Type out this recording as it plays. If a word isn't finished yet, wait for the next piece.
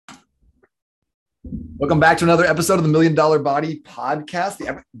Welcome back to another episode of the Million Dollar Body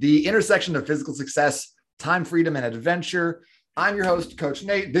Podcast, the intersection of physical success, time, freedom, and adventure. I'm your host, Coach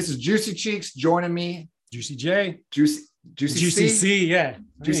Nate. This is Juicy Cheeks joining me. Juicy J. Juicy C, yeah.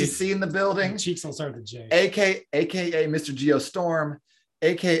 Juicy C in the building. Cheeks don't start with J. AKA Mr. Geo Storm,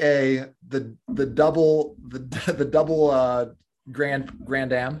 AKA the double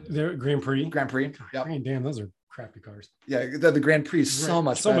Grand Am. The Grand Prix. Grand Prix. Yep. Grand Am, those are crappy cars. Yeah, the Grand Prix is so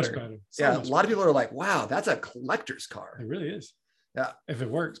much better. A lot of people are like, wow, that's a collector's car. It really is. Yeah. If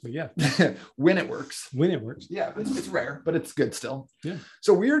it works, but yeah. When it works. Yeah, it's rare, but it's good still. Yeah.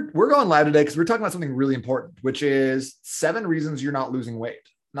 So we're going live today because we're talking about something really important, which is 7 reasons you're not losing weight.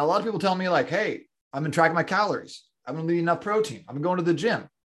 Now, a lot of people tell me like, hey, I've been tracking my calories. I've been eating enough protein. I've been going to the gym.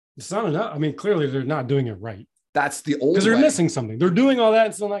 It's not enough. I mean, clearly they're not doing it right. That's the old way. Because they're missing something. They're doing all that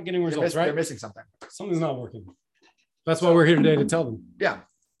and still not getting results, right? They're missing something. Something's not working. That's why we're here today to tell them. Yeah.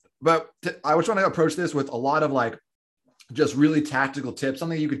 But I was trying to approach this with a lot of like just really tactical tips,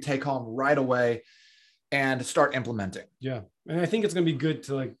 something you could take home right away and start implementing. Yeah. And I think it's going to be good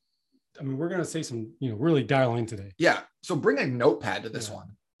to we're going to say some, really dial in today. Yeah. So bring a notepad to this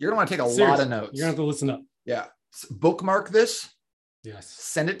one. You're going to want to take a lot of notes. You're going to have to listen up. Yeah. Bookmark this. Yes.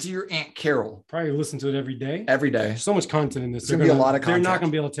 Send it to your Aunt Carol. Probably listen to it every day. Every day. There's so much content in this. There's going to be a lot of content. They're not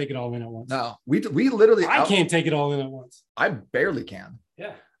going to be able to take it all in at once. No, we literally. I can't take it all in at once. I barely can.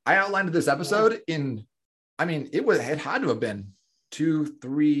 Yeah. I outlined this episode it had to have been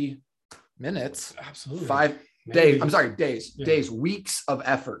 2-3 minutes. Absolutely. 5 days. I'm sorry, days. Yeah. Days, weeks of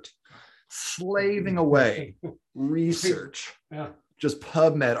effort, slaving away, research. Yeah. Just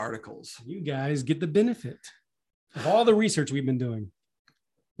PubMed articles. You guys get the benefit of all the research we've been doing.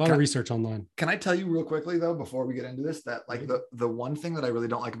 A lot of research online. Can I tell you real quickly though, before we get into this, that like the one thing that I really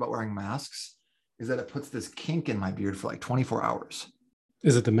don't like about wearing masks is that it puts this kink in my beard for like 24 hours.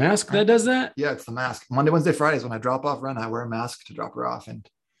 Is it the mask that does that? Yeah, it's the mask. Monday, Wednesday, Fridays, when I drop off Ren, I wear a mask to drop her off. And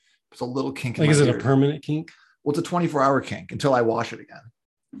it's a little kink in my beard. Is it beard. A permanent kink? Well, it's a 24-hour kink until I wash it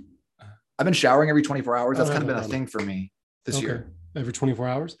again. I've been showering every 24 hours. That's kind of been a thing for me this year. Every 24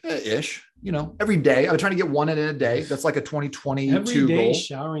 hours? Ish. Every day. I'm trying to get one in a day. That's like a 2022 every day goal.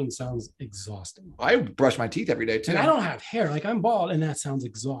 Showering sounds exhausting. I brush my teeth every day too. And I don't have hair. Like I'm bald and that sounds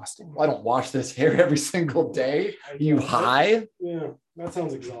exhausting. I don't wash this hair every single day. You high? Yeah, that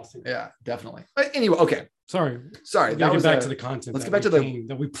sounds exhausting. Yeah, definitely. But anyway, okay. Sorry. That was back to the content. Let's get back to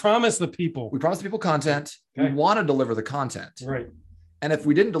that we promised the people. We promised the people content. Okay. We want to deliver the content. Right. And if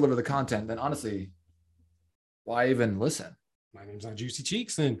we didn't deliver the content, then honestly, why even listen? My name's not Juicy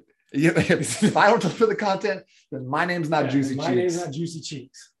Cheeks, then. If I don't deliver the content, then my name's not Juicy Cheeks. My name's not Juicy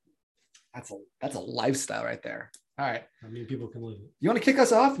Cheeks. That's a lifestyle right there. All right. I mean, people can live it. You want to kick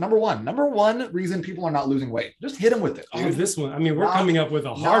us off? Number one reason people are not losing weight. Just hit them with it. Oh, this one. I mean, we're coming up with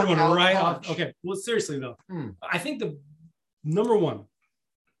a hard one right off. Okay. Well, seriously though, I think the number one,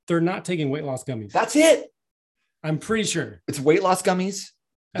 they're not taking weight loss gummies. That's it. I'm pretty sure. It's weight loss gummies.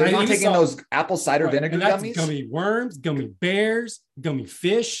 They're not taking those apple cider vinegar gummies. Gummy worms, gummy bears, gummy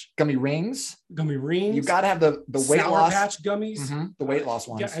fish, gummy rings. You got to have the weight Sour loss Patch gummies. Mm-hmm. The weight loss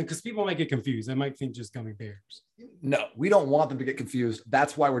ones. Yeah, because people might get confused. They might think just gummy bears. No, we don't want them to get confused.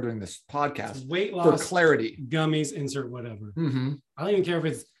 That's why we're doing this podcast. Weight loss for clarity. Gummies, insert whatever. Mm-hmm. I don't even care if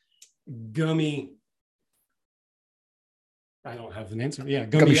it's gummy. I don't have an answer. Yeah,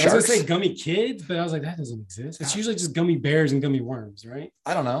 gummy sharks. I was gonna say gummy kids, but I was like, that doesn't exist. It's usually just gummy bears and gummy worms, right?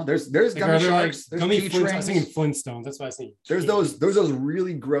 I don't know. There's gummy sharks. There's gummy Flintstones. I was thinking Flintstones. That's what I was thinking. There's those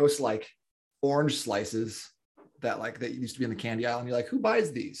really gross like orange slices that used to be in the candy aisle, and you're like, who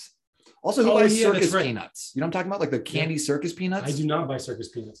buys these? Also, who buys circus peanuts? You know what I'm talking about? Like the candy circus peanuts. I do not buy circus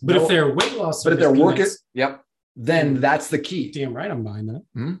peanuts. But if they're weight loss, but if they're working, then that's the key. Damn right, I'm buying that.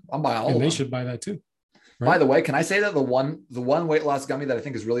 I'm buying all of them. And they should buy that too. Right? By the way, can I say that the one weight loss gummy that I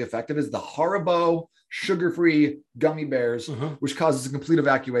think is really effective is the Haribo sugar-free gummy bears, which causes a complete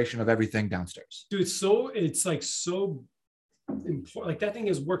evacuation of everything downstairs. Dude, it's so important. Like that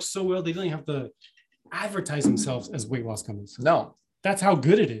thing works so well. They don't even have to advertise themselves as weight loss gummies. No. That's how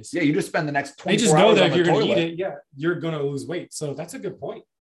good it is. Yeah, you just spend the next 24 hours. They just know that if you're going to eat it, you're going to lose weight. So that's a good point.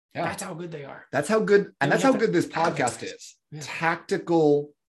 Yeah. That's how good they are. That's how good, and that's how good this podcast is. Yeah. Tactical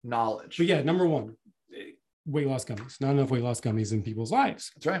knowledge. But yeah, number one, weight loss gummies. Not enough weight loss gummies in people's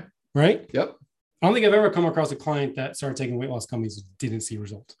lives. That's right. Right? Yep. I don't think I've ever come across a client that started taking weight loss gummies and didn't see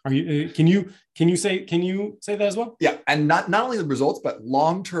results. Are you? Can you say that as well? Yeah, and not only the results, but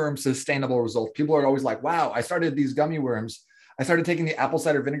long-term sustainable results. People are always like, "Wow, I started these gummy worms. I started taking the apple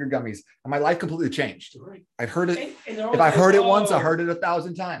cider vinegar gummies, and my life completely changed." Right. I've heard it. If I've heard it once, I heard it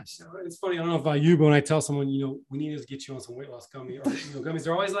 1,000 times. It's funny. I don't know about you, but when I tell someone, we need to get you on some weight loss gummy or gummies,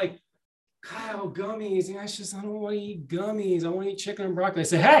 they're always like, Kyle, gummies. And I don't want to eat gummies. I want to eat chicken and broccoli. I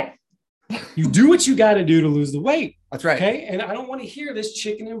say, hey, you do what you got to do to lose the weight. That's right. Okay. And I don't want to hear this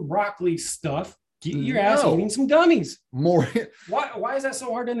chicken and broccoli stuff. Get your ass eating some gummies. More. Why is that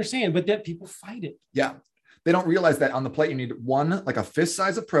so hard to understand? But that people fight it. Yeah. They don't realize that on the plate, you need one, like a fist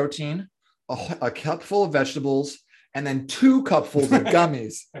size of protein, a cup full of vegetables, and then 2 cupfuls of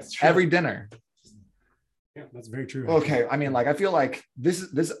gummies every dinner. Yeah, that's very true. Okay. I mean, like, I feel like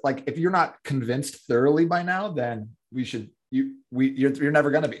this, like, if you're not convinced thoroughly by now, then you're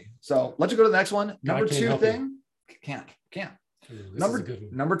never going to be. So let's go to the next one. Number 2 thing. Can't.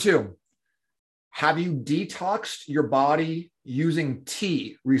 Number 2. Have you detoxed your body using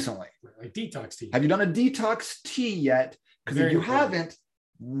tea recently? Like detox tea. Have you done a detox tea yet? Because if you haven't,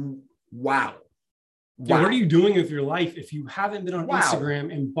 wow. Yeah, what are you doing with your life if you haven't been on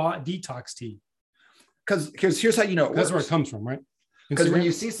Instagram and bought detox tea? Because here's how you know it works. That's where it comes from, right? Because when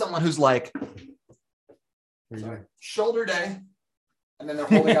you see someone who's like, shoulder day, and then they're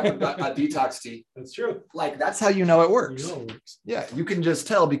holding up a detox tea. That's true. Like, that's how you know it works. You know it works. Yeah, you can just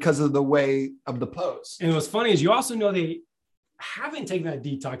tell because of the way of the pose. And what's funny is you also know they haven't taken that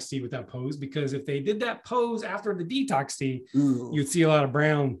detox tea with that pose, because if they did that pose after the detox tea, you'd see a lot of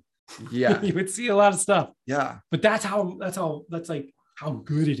brown. Yeah. You would see a lot of stuff. Yeah. But that's like how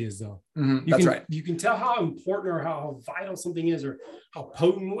good it is, though. That's right. You can tell how important or how vital something is, or how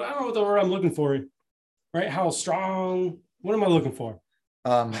potent. I don't know what the word I'm looking for. Right? How strong. What am I looking for?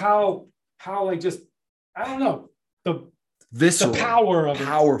 How like just, I don't know, the visceral, the power of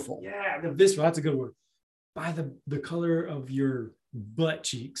powerful. It. Yeah, the visceral. That's a good word. By the color of your butt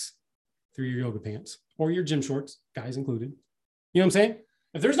cheeks through your yoga pants or your gym shorts, guys included. You know what I'm saying?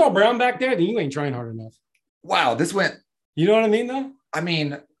 If there's no brown back there, then you ain't trying hard enough. Wow, this went. You know what I mean, though? I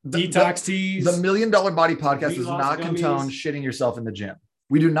mean, detox teas. The $1 Million Body Podcast does not condone shitting yourself in the gym.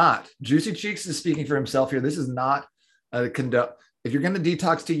 We do not. Juicy Cheeks is speaking for himself here. This is not a condone. If you're going to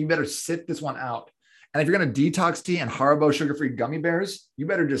detox tea, you better sit this one out. And if you're going to detox tea and Haribo sugar-free gummy bears, you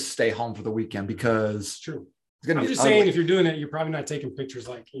better just stay home for the weekend, because it's true. I'm just saying, if you're doing it, you're probably not taking pictures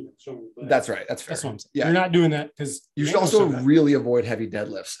like, showing me. That's right. That's fair. That's what I'm saying. Yeah. You're not doing that because you should also really avoid heavy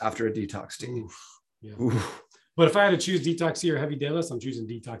deadlifts after a detox tea. Oof. Yeah. Oof. But if I had to choose detox tea or heavy deadlifts, I'm choosing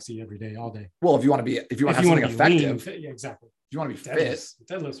detox tea every day, all day. Well, if you want to have something effective, yeah, exactly. If you want to be fit,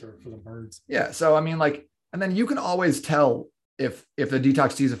 deadlifts are for the birds. Yeah. So I mean, like, and then you can always tell if the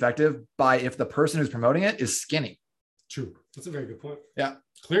detox tea is effective by if the person who's promoting it is skinny. True. That's a very good point. Yeah.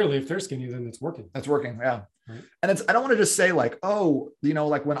 Clearly, if they're skinny, then it's working. That's working. Yeah. Right. And I don't want to just say like, oh,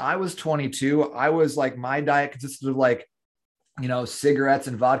 like when I was 22, I was like, my diet consisted of like, cigarettes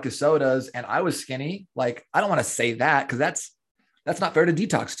and vodka sodas, and I was skinny. Like, I don't want to say that, because that's not fair to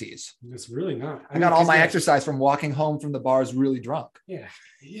detox teas. It's really not. I got all my exercise from walking home from the bars really drunk. Yeah.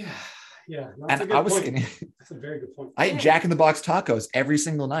 And I was skinny. That's a very good point. I ate Jack in the Box tacos every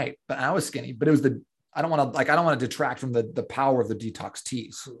single night, but I was skinny. But it was I don't want to detract from the power of the detox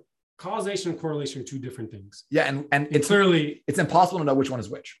teas. Causation and correlation are two different things. Yeah, and it's clearly it's impossible to know which one is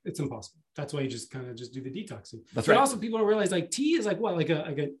which. It's impossible. That's why you just kind of just do the detoxing. That's right. But also, people don't realize like tea is like what, like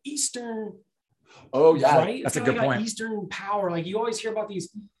an Eastern. Oh yeah, right? That's a good point. Eastern power. Like you always hear about these.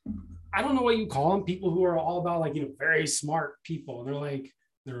 I don't know what you call them. People who are all about like very smart people. And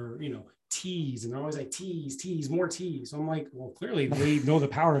they're teas, and they're always like teas, more teas. So I'm like, well, clearly they know the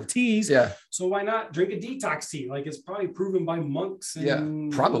power of teas. Yeah. So why not drink a detox tea? Like, it's probably proven by monks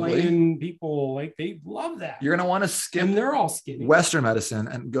and probably people. Like, they love that. You're gonna want to skip. And they're all skinny. Western medicine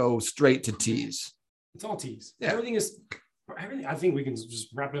and go straight to teas. It's all teas. Yeah. Everything. I think we can just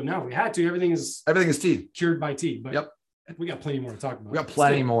wrap it up now. If we had to. Everything is tea cured by tea. But yep. We got plenty more to talk about. We got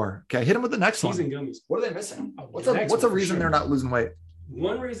plenty more. Okay, hit them with the next one. Teas and gummies. What are they missing? What's a reason they're not losing weight?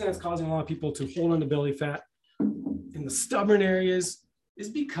 One reason that's causing a lot of people to hold on to belly fat in the stubborn areas is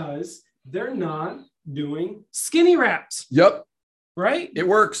because they're not doing skinny wraps. Yep. Right? It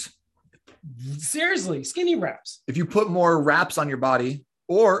works. Seriously, skinny wraps. If you put more wraps on your body,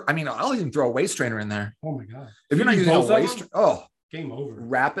 or I'll even throw a waist trainer in there. Oh my God. If you're not using a waist, game over.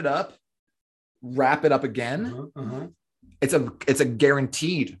 Wrap it up again. It's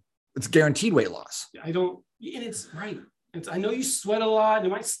guaranteed weight loss. And it's right. I know you sweat a lot and it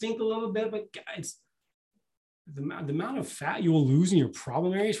might stink a little bit, but it's the amount of fat you will lose in your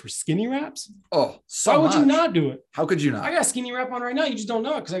problem areas for skinny wraps. Oh, why would you not do it? How could you not? I got a skinny wrap on right now. You just don't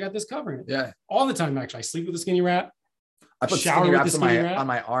know it because I got this covering it. Yeah. All the time, actually. I sleep with a skinny wrap. I put skinny wraps on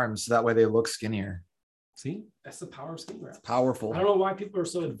my arms so that way they look skinnier. See, that's the power of skinny wraps. Powerful. I don't know why people are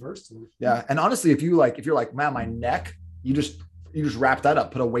so adverse to them. Yeah, and honestly, if you're like, man, my neck, you just wrap that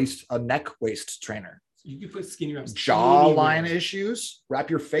up. Put a neck waist trainer. You can put skinny wraps. Jawline issues, wrap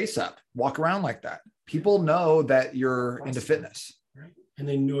your face up, walk around like that. People know that you're into fitness. Right. And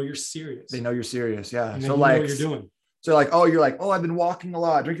they know you're serious. They know you're serious. Yeah. And so like, know what you're doing. So like, oh, you're like, oh, I've been walking a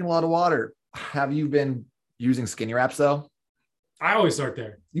lot, drinking a lot of water. Have you been using skinny wraps though? I always start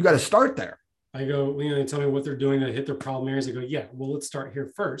there. You got to start there. I go, they tell me what they're doing to hit their problem areas. I go, yeah, well, let's start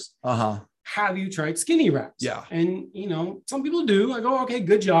here first. Have you tried skinny wraps? Yeah. And, some people do. I go, okay,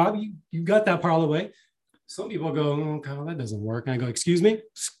 good job. You got that part of the way. Some people go, oh, God, that doesn't work. And I go, excuse me?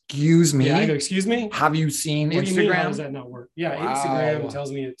 Excuse me? Yeah, I go, excuse me? Have you seen what Instagram? Do you mean, how does that not work? Yeah, wow. Instagram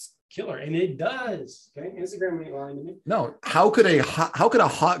tells me it's killer. And it does. Okay, Instagram ain't lying to me. No. How could a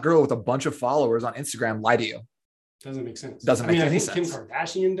hot girl with a bunch of followers on Instagram lie to you? Doesn't make sense. Doesn't make any sense. Kim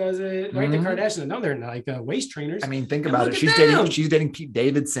Kardashian does it, right? Mm-hmm. The Kardashians, no, they're like waist trainers. I mean, think about it. She's dating Pete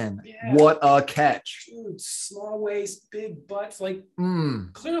Davidson. Yeah. What a catch. Dude, small waist, big butts. Like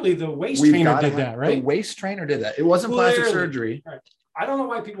clearly the waist trainer did that, right? The waist trainer did that. It wasn't plastic surgery. Right. I don't know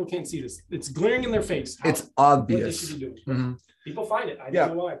why people can't see this. It's glaring in their face. It's obvious. What they should be doing. Mm-hmm. People find it. I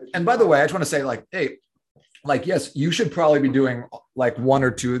don't know why. And by the way, I just want to say, like, hey, like, yes, you should probably be doing like one or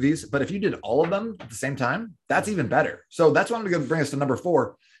two of these, but if you did all of them at the same time, that's even better. So that's what I'm going to bring us to number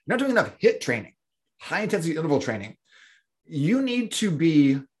 4. You're not doing enough HIIT training, high intensity interval training. You need to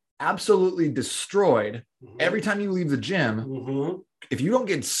be absolutely destroyed every time you leave the gym. Mm-hmm. If you don't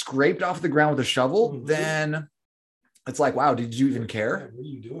get scraped off the ground with a shovel, then it's like, wow, did you even care? What are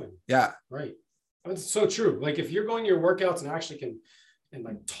you doing? Yeah. Right. It's so true. Like if you're going to your workouts and actually can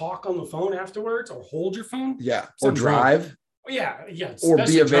like talk on the phone afterwards or hold your phone. Yeah. Or drive. Yeah. Or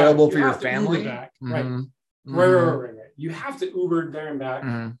be available for your family. Back. Right. Right. You have to Uber there and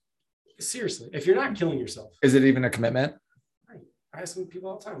back. Seriously. If you're not killing yourself. Is it even a commitment? Right. I ask some people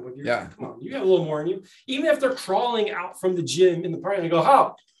all the time. Like, come on. You have a little more in you. Even if they're crawling out from the gym in the party, they go,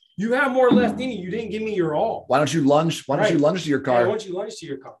 how? You have more left in you. You didn't give me your all. Why don't you lunge? Why don't you lunge to your car? Why don't you lunge to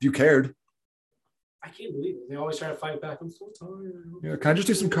your car? If you cared. I can't believe it. They always try to fight back. I'm so tired. Yeah, can I just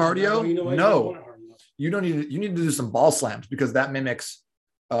do some cardio? No. You don't need to. You need to do some ball slams because that mimics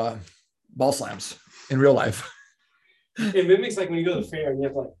ball slams in real life. It mimics like when you go to the fair and you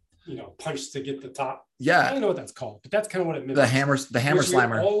have to punch to get the top. Yeah. I don't know what that's called, but that's kind of what it mimics. The hammer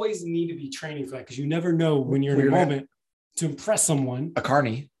slammer. You always need to be training for that because you never know when you're in a moment to impress someone. A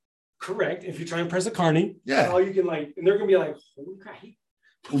carny. Correct. If you try and press a carny, yeah. All you can and they're gonna be like, holy crap,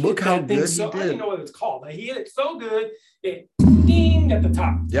 look how good he did. I don't know what it's called. He hit it so good, it dinged at the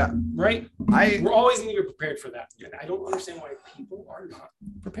top. Yeah. Right? We're always going to be prepared for that. And I don't understand why people are not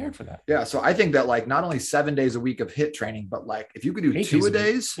prepared for that. Yeah. So I think that not only 7 days a week of HIIT training, but if you could do 2 a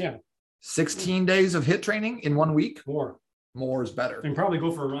days, 16 days of HIIT training in 1 week. More is better. And probably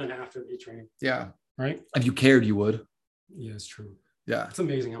go for a run after HIIT training. Yeah. Right? If you cared, you would. Yeah, it's true. Yeah. It's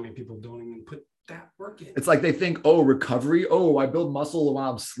amazing how many people don't even put that work in. It's like they think, recovery. I build muscle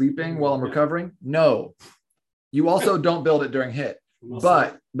while I'm sleeping, while I'm recovering. No, you also don't build it during HIIT.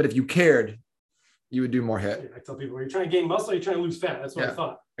 But if you cared, you would do more HIIT. I tell people, are you trying to gain muscle or are you trying to lose fat? That's what I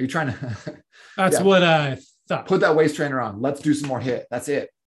thought. Are you trying to? That's what I thought. Put that waist trainer on. Let's do some more HIIT. That's it.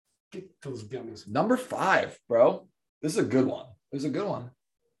 Get those gummies. Number 5, bro. This is a good one.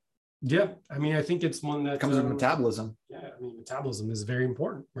 Yeah, I mean, I think it's one that comes with metabolism. Yeah, I mean, metabolism is very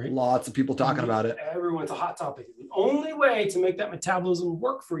important, right? Lots of people talking about it. Everyone's a hot topic. The only way to make that metabolism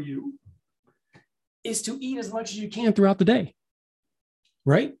work for you is to eat as much as you can throughout the day,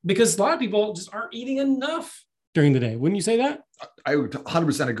 right? Because a lot of people just aren't eating enough during the day. Wouldn't you say that? I would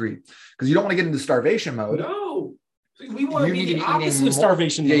 100% agree because you don't want to get into starvation mode. No, we want to be the opposite of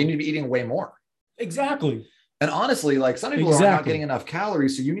starvation mode. Yeah, you need to be eating way more. Exactly. And honestly, some people are not getting enough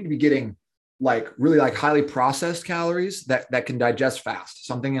calories. So you need to be getting really highly processed calories that can digest fast.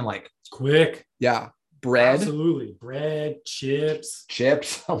 Something in quick. Yeah. Bread. Absolutely. Bread, chips,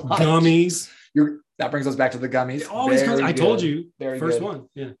 gummies. That brings us back to the gummies. It always comes. I told you. Very first good. One.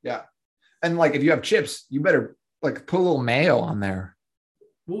 Yeah. Yeah. And if you have chips, you better put a little mayo on there.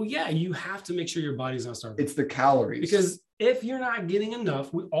 Well, yeah, you have to make sure your body's not starving. It's the calories. Because if you're not getting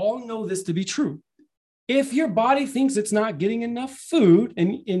enough, we all know this to be true. If your body thinks it's not getting enough food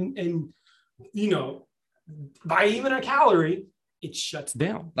and by even a calorie, it shuts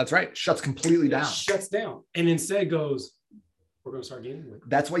down. That's right. Shuts completely down. Shuts down. And instead goes, we're going to start gaining weight.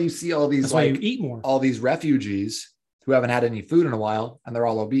 That's why you see all these, that's why you eat more. All these refugees who haven't had any food in a while and they're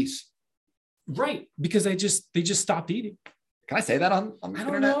all obese. Right. Because they just stopped eating. Can I say that on the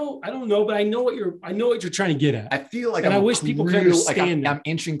internet? I don't know, but I know what you're trying to get at. I feel like I wish people could understand I'm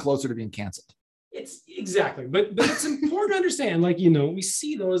inching closer to being canceled. It's exactly, but it's important to understand, like, we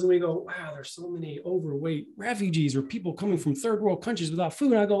see those and we go, wow, there's so many overweight refugees or people coming from third world countries without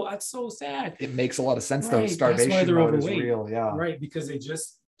food. And I go, that's so sad. It makes a lot of sense though. Starvation mode is real. Yeah. Right. Because they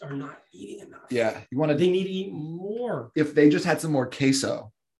just are not eating enough. Yeah. They need to eat more. If they just had some more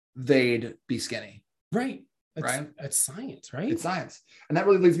queso, they'd be skinny. Right. Right. That's science, right? It's science. And that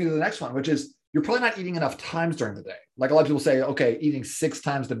really leads me to the next one, which is you're probably not eating enough times during the day. Like a lot of people say, okay, eating 6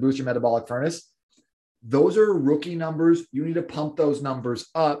 times to boost your metabolic furnace. Those are rookie numbers. You need to pump those numbers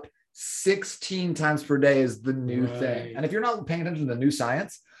up. 16 times per day is the new thing. And if you're not paying attention to the new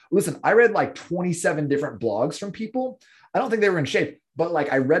science, listen, I read like 27 different blogs from people. I don't think they were in shape, but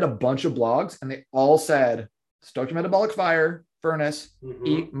like I read a bunch of blogs and they all said, stoke your metabolic furnace,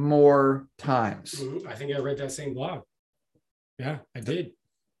 eat more times. I think I read that same blog. Yeah, I did.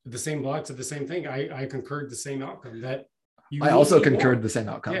 The same blog said the same thing. I concurred the same outcome that I also concurred the same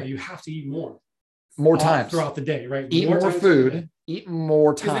outcome. Yeah, you have to eat more times throughout the day, right? Eat more food, eat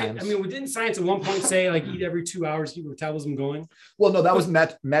more times. We didn't science at one point say like eat every 2 hours, keep your metabolism going? Well, no, that was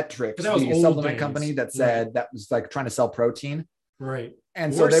Metrics, the supplement company that said that was like trying to sell protein. Right.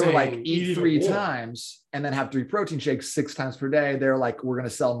 And so they were like, eat 3 times and then have 3 protein shakes 6 times per day. They're like, we're going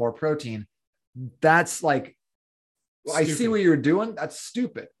to sell more protein. That's like, I see what you're doing. That's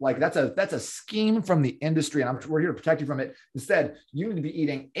stupid. Like that's a scheme from the industry, and we're here to protect you from it. Instead, you need to be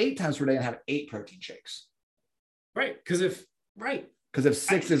eating 8 times per day and have 8 protein shakes. Right. Because if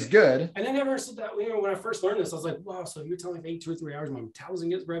 6 is good. And I never understood that. When I first learned this, I was like, wow, so you're telling me if I eat 2 or 3 hours, my metabolism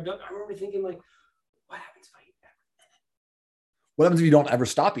gets revved up. I remember thinking like, what happens if I eat every minute? What happens if you don't ever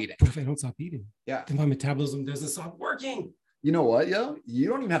stop eating? What if I don't stop eating? Yeah. Then my metabolism doesn't stop working. You know what? Yeah. You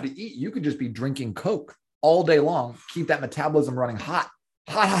don't even have to eat. You could just be drinking Coke all day long, keep that metabolism running hot.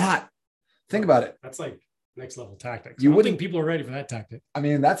 Think about it. That's like next level tactics. You wouldn't think people are ready for that tactic. I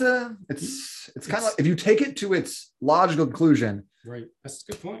mean, it's kind of like if you take it to its logical conclusion. Right. That's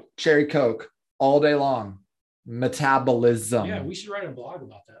a good point. Cherry Coke all day long. Metabolism. Yeah, we should write a blog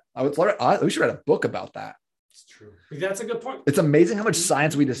about that. We should write a book about that. It's true. That's a good point. It's amazing how much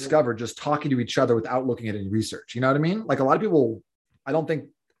science we discover just talking to each other without looking at any research. You know what I mean? Like a lot of people, I don't think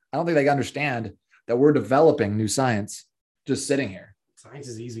they understand that we're developing new science just sitting here. Science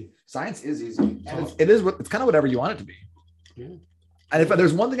is easy. And it's kind of whatever you want it to be. Yeah. And if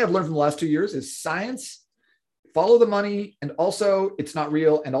there's one thing I've learned from the last 2 years is science, follow the money, and also it's not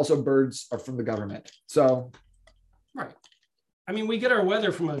real. And also birds are from the government. So. Right. I mean, we get our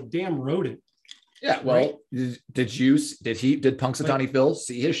weather from a damn rodent. Yeah. Well, right? did Punxsutawney Phil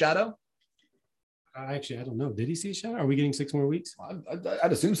see his shadow? Actually, I don't know. Did he see a shadow? Are we getting 6 more weeks?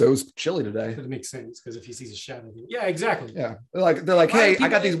 I'd assume so. It was chilly today. That makes sense because if he sees a shadow, yeah, exactly. Yeah, they're like, hey, I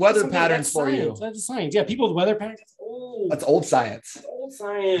got these weather patterns for you. That's science. Yeah, people with weather patterns. That's old. That's old science. That's old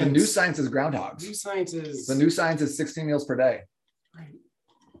science. The new science is groundhogs. The new science is 16 meals per day. Right.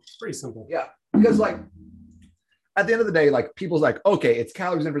 It's pretty simple. Yeah, because like at the end of the day, like people's like, okay, it's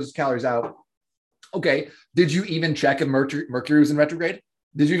calories in versus calories out. Okay, did you even check if Mercury was in retrograde?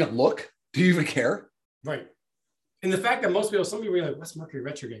 Did you even look? Do you even care? Right. And the fact that some people are like, what's Mercury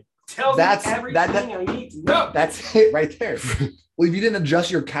retrograde? Tells me everything I need to know. That's it right there. Well, if you didn't adjust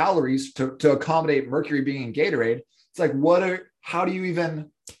your calories to accommodate Mercury being in Gatorade, it's like, what are how do you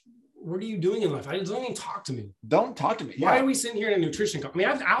even? What are you doing in life? Don't even talk to me. Don't talk to me. Why are we sitting here in a nutrition? I mean,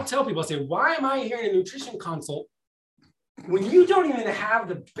 I'll tell people, I say, why am I here in a nutrition consult when you don't even have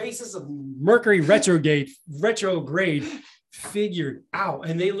the basis of Mercury retrograde figured out?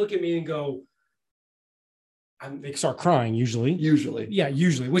 And they look at me and go, they start crying usually. Yeah,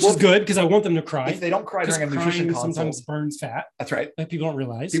 usually, which is good because I want them to cry. If they don't cry during a nutrition consult, sometimes burns fat. That's right. That people don't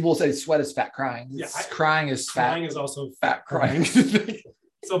realize. People will say sweat is fat crying. Yeah, crying is fat. Crying is also fat crying.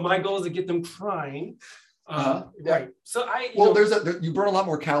 So my goal is to get them crying. Right. So you burn a lot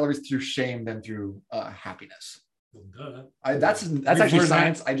more calories through shame than through happiness. Well, that's actually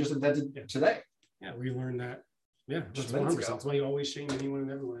science. That. I just invented today. Yeah, we learned that. Yeah, just 100%. That's why you always shame anyone and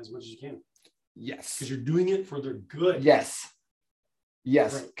everyone as much as you can. Yes. Because you're doing it for their good. Yes.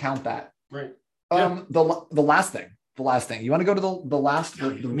 Right. Count that. Right. The last thing. You want to go to the last?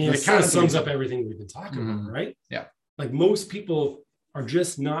 It kind of sums up everything we've been talking about, right? Yeah. Like most people are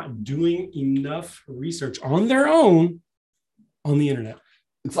just not doing enough research on their own on the internet.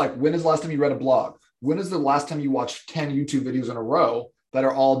 It's like, when is the last time you read a blog? When is the last time you watched 10 YouTube videos in a row that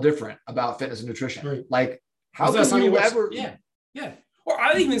are all different about fitness and nutrition? Right. Like, how can you ever? Yeah. Or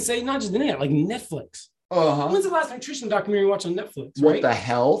I'd even say not just the internet, like Netflix. When's the last nutrition documentary you watched on Netflix? What the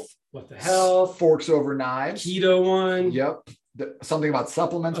Health? Forks Over Knives. Keto one. Yep. Something about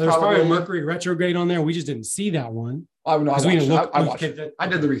supplements. There's probably a Mercury retrograde on there. We just didn't see that one. I know. I watched. I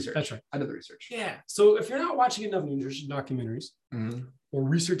did the research. That's right. I did the research. Yeah. So if you're not watching enough nutrition documentaries or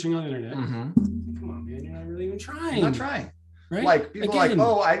researching on the internet, come on, man, you're not really even trying. You're not trying. Right? Like people are like,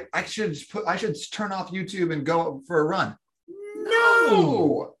 oh, I should turn off YouTube and go for a run.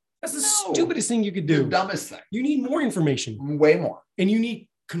 No. That's the stupidest thing you could do. The dumbest thing. You need more information. Way more. And you need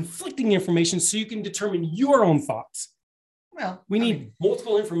conflicting information so you can determine your own thoughts. Well, we need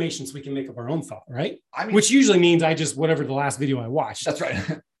multiple information so we can make up our own thought, right? I mean, which usually means I just whatever the last video I watched. That's right.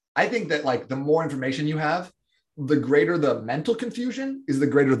 I think that like the more information you have, the greater the mental confusion is the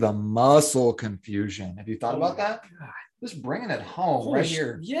greater the muscle confusion. Have you thought about that? God. Just bringing it home right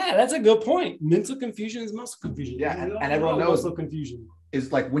here. Yeah, that's a good point. Mental confusion is muscle confusion. Yeah, and everyone knows muscle confusion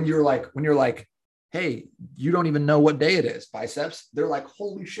is like when you're like, hey, you don't even know what day it is. Biceps, they're like,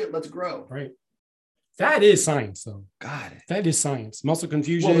 holy shit, let's grow. Right. That is science, though. God, that is science. Muscle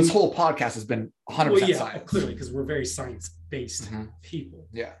confusion. Well, this whole podcast has been 100% science. Clearly, because we're very science-based people.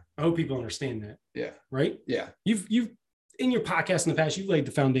 Yeah, I hope people understand that. Yeah, right. Yeah, you've in your podcast in the past, you laid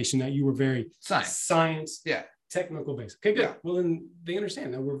the foundation that you were very science. Yeah, technical based. Okay, good. Yeah. Well, then they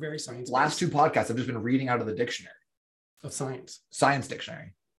understand that we're very science. Last two podcasts, I've just been reading out of the dictionary of science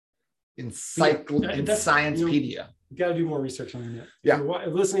dictionary, Sciencepedia. You got to do more research on that. Yeah, if you're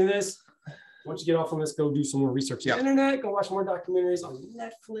listening to this. Once you get off on this, go do some more research on the internet, go watch more documentaries on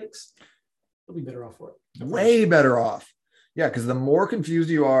Netflix. You'll be better off for it. Way better off. Yeah, because the more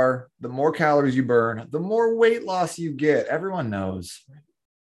confused you are, the more calories you burn, the more weight loss you get. Everyone knows.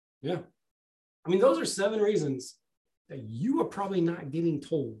 Yeah. I mean, those are 7 reasons that you are probably not getting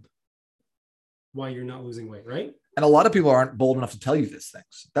told why you're not losing weight, right? And a lot of people aren't bold enough to tell you these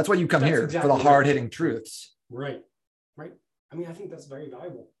things. That's why you come here for the hard-hitting truths. Right. Right. I mean, I think that's very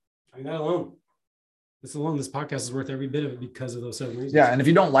valuable. I mean, that alone. This podcast is worth every bit of it because of those 7 reasons. Yeah. And if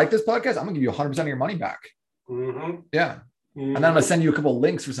you don't like this podcast, I'm going to give you 100% of your money back. Mm-hmm. Yeah. Mm-hmm. And then I'm going to send you a couple of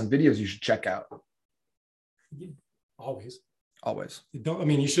links for some videos you should check out. Always.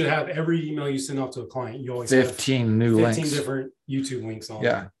 You should have every email you send off to a client. You always 15 have new 15 links. Different YouTube links on.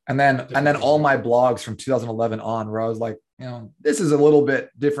 Yeah. And then all my blogs from 2011 on where I was like, this is a little bit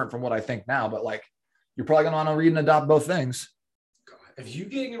different from what I think now, but like, you're probably going to want to read and adopt both things. If you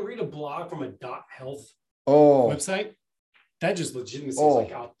getting to read a blog from a .health website, that just legitimately seems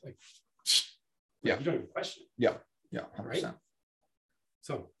you don't even question it. Yeah, 100%. Right?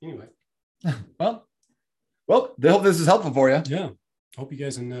 So anyway, well, they hope this is helpful for you. Yeah, hope you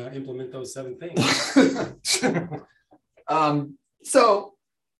guys can implement those 7 things. So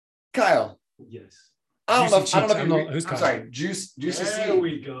Kyle. Yes. I don't know. I'm sorry, Juicy C. There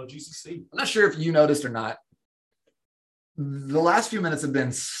we go, Juicy C. I'm not sure if you noticed or not. The last few minutes have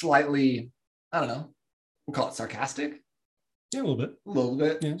been slightly, I don't know, we'll call it sarcastic. Yeah, a little bit.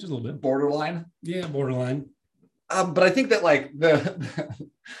 Yeah, just a little bit. Borderline. Yeah, borderline. But I think that like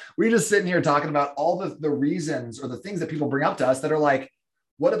we're just sitting here talking about all the reasons or the things that people bring up to us that are like,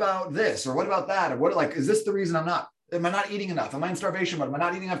 what about this? Or what about that? Or is this the reason am I not eating enough? Am I in starvation mode? Am I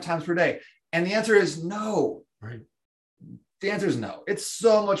not eating enough times per day? And the answer is no. Right. The answer is no. It's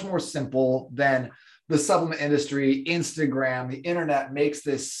so much more simple than the supplement industry, Instagram, the internet makes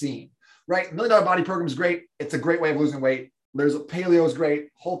this seem, right? $1 Million Body Program is great. It's a great way of losing weight. There's paleo is great.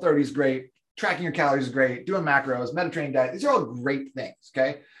 Whole30 is great. Tracking your calories is great. Doing macros, Mediterranean diet. These are all great things.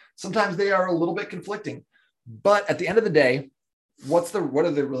 Okay. Sometimes they are a little bit conflicting, but at the end of the day, what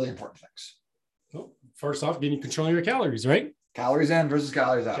are the really important things? Well, first off, getting control of your calories, right? Calories in versus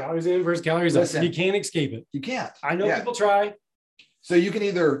calories out. Calories in versus calories out. You can't escape it. You can't. I know people try. So you can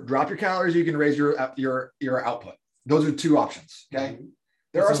either drop your calories or you can raise your output. Those are 2 options. Okay. Mm-hmm.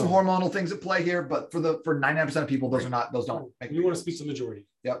 There are some hormonal things at play here, but for 99% of people, those don't make you want to speak to the majority.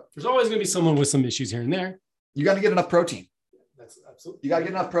 Yep. There's always going to be someone with some issues here and there. You got to get enough protein. That's absolutely. You got to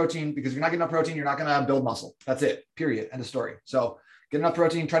get enough protein because if you're not getting enough protein, you're not going to build muscle. That's it. Period. End of story. So get enough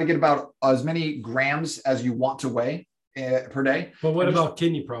protein. Try to get about as many grams as you want to weigh per day. But what about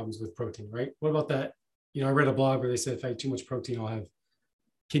kidney problems with protein, right? What about that? I read a blog where they said if I have too much protein, I'll have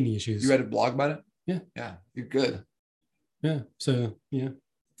kidney issues. You read a blog about it? Yeah. Yeah. You're good. Yeah. So,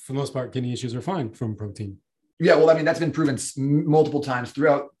 for the most part, kidney issues are fine from protein. Yeah. Well, I mean, that's been proven multiple times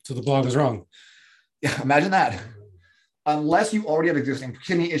throughout. So the blog was wrong. Yeah. Imagine that. Unless you already have existing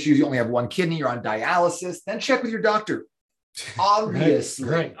kidney issues, you only have one kidney, you're on dialysis, then check with your doctor. Obviously.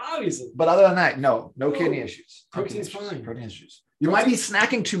 Right. Obviously. But other than that, no kidney issues. Protein's fine. Protein issues. You might be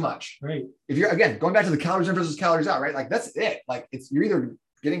snacking too much. Right. If you're, again, going back to the calories in versus calories out, right? Like that's it. Like you're either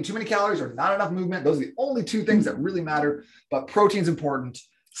getting too many calories or not enough movement. Those are the only 2 things that really matter. But protein's important.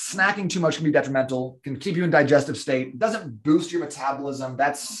 Snacking too much can be detrimental, can keep you in digestive state. It doesn't boost your metabolism.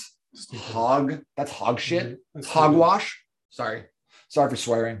 That's That's hog shit. It's hogwash. Sorry for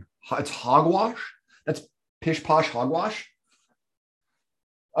swearing. It's hogwash. That's pish posh hogwash.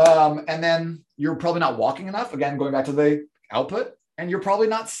 And then you're probably not walking enough. Again, going back to the output, and you're probably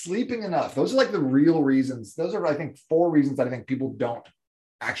not sleeping enough. Those are like the real reasons. Those are, I think, 4 reasons that I think people don't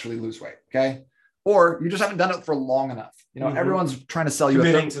actually lose weight. Okay. Or you just haven't done it for long enough. Everyone's trying to sell you a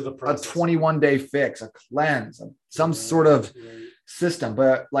 21-day fix, a cleanse, some sort of system.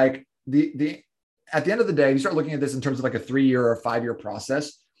 But like the at the end of the day, you start looking at this in terms of like a 3-year or a 5-year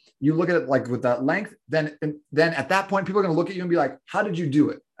process. You look at it like with that length, then at that point, people are going to look at you and be like, how did you do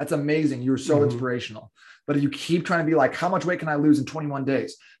it? That's amazing. You were so inspirational. But if you keep trying to be like, how much weight can I lose in 21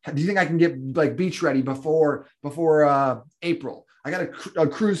 days? Do you think I can get like beach ready before April? I got a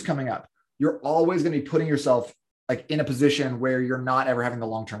cruise coming up. You're always going to be putting yourself like in a position where you're not ever having the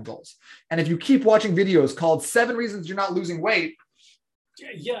long-term goals. And if you keep watching videos called 7 reasons you're not losing weight.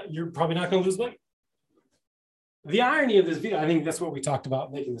 Yeah, you're probably not going to lose weight. The irony of this video, I think that's what we talked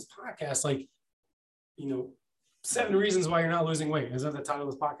about making this podcast. Like, 7 reasons why you're not losing weight. Is that the title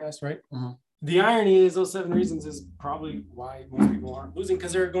of this podcast, right? Mm-hmm. The irony is those 7 reasons is probably why most people aren't losing,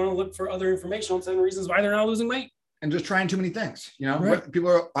 because they're going to look for other information on 7 reasons why they're not losing weight. And just trying too many things. Right.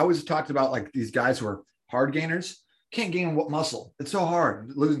 I always talked about like these guys who are hard gainers, can't gain what muscle. It's so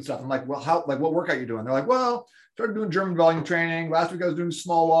hard losing stuff. I'm like, well, what workout you doing? They're like, well, started doing German volume training. Last week I was doing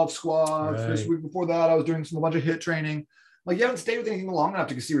small log squats. Right. This week before that, I was doing a bunch of HIIT training. Like, you haven't stayed with anything long enough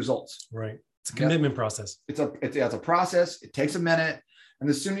to see results. Right. It's a commitment process. It's a process. It takes a minute. And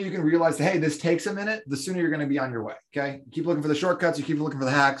the sooner you can realize, hey, this takes a minute, the sooner you're going to be on your way. Okay. You keep looking for the shortcuts. You keep looking for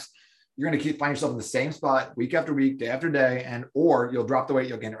the hacks. You're going to find yourself in the same spot week after week, day after day, or you'll drop the weight,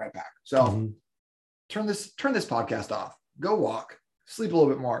 you'll gain it right back. So turn this podcast off. Go walk, sleep a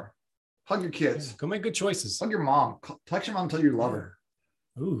little bit more, hug your kids. Yeah, go make good choices. Hug your mom. Text your mom until you love her.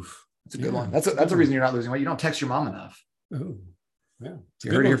 Oof. That's a good one. That's a reason you're not losing weight. You don't text your mom enough. Ooh. Yeah.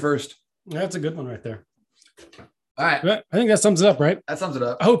 You heard it here first. That's a good one right there. All right. But I think that sums it up, right? That sums it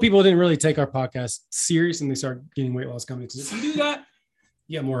up. I hope people didn't really take our podcast serious and they start getting weight loss companies. If you do that,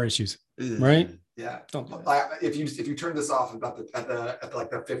 you have more issues, right? Yeah. Don't do that. If you turn this off at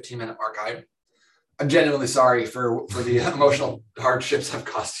the 15-minute mark, I'm genuinely sorry for the emotional hardships I've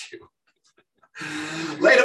caused you. Later.